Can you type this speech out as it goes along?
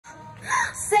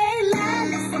Say la,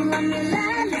 listen, love me,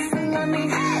 la, listen, love me.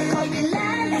 Call me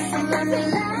la, listen, love me,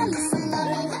 la, listen,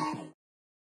 love me.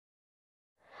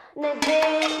 내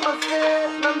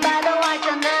뒷모습만 봐도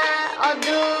알잖아.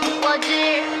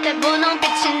 어두워질 때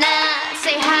분홍빛이 나.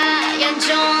 Say 하얀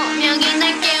조명이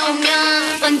날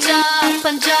깨우면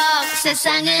번쩍번쩍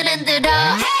세상을 흔들어.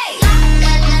 Hey!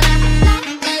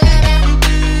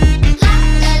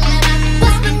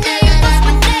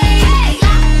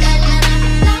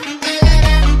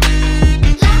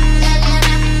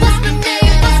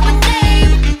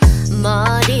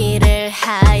 머리를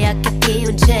하얗게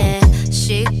피운 채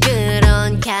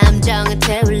시끄러운 감정을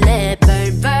태울래.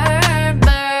 Burn, burn,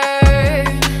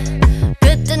 burn.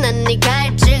 그때 난 네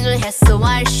갈증을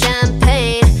해소할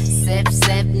샴페인. Sip,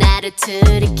 sip 나를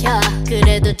들이켜.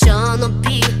 그래도 저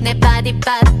높이 내 바디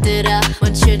받들어.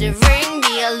 Want you to ring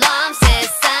the alarm.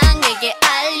 세상에게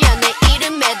알려 내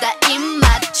이름에다 입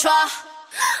맞춰.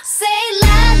 Say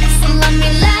la, listen, love me,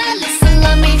 la, listen,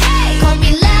 love me. Hey, call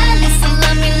me la, listen,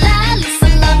 love me, la,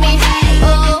 listen, love me. Hey,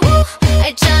 oh,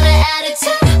 알잖아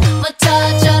attitude부터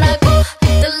저라고.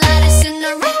 The lightest in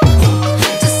the room.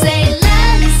 Just say la,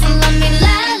 listen, love me,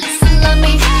 la, listen, love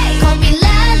me. Hey, call me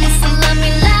la, listen, love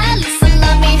me, la, listen,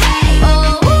 love me. Hey,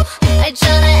 oh,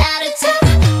 알잖아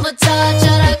attitude부터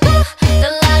저라고. The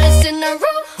lightest in the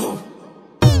room.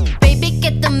 Baby,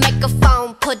 get the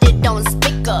microphone, put it on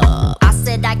speaker.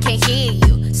 I can't hear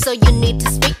you, so you need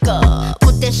to speak up.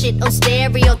 Put that shit on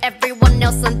stereo, everyone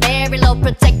else on very low,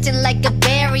 protecting like a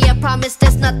barrier. Promise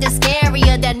there's nothing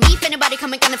scarier than me. If anybody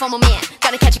coming for my man,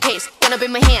 gotta catch a case, gonna be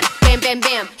my hand. Bam, bam,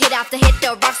 bam, hit after hit,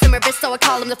 the rocks in my wrist, so I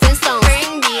call them the Flintstones.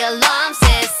 Ring the alarm,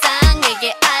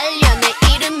 세상에게 알려 내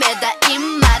이름에다 입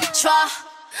맞춰.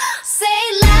 Say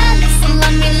la.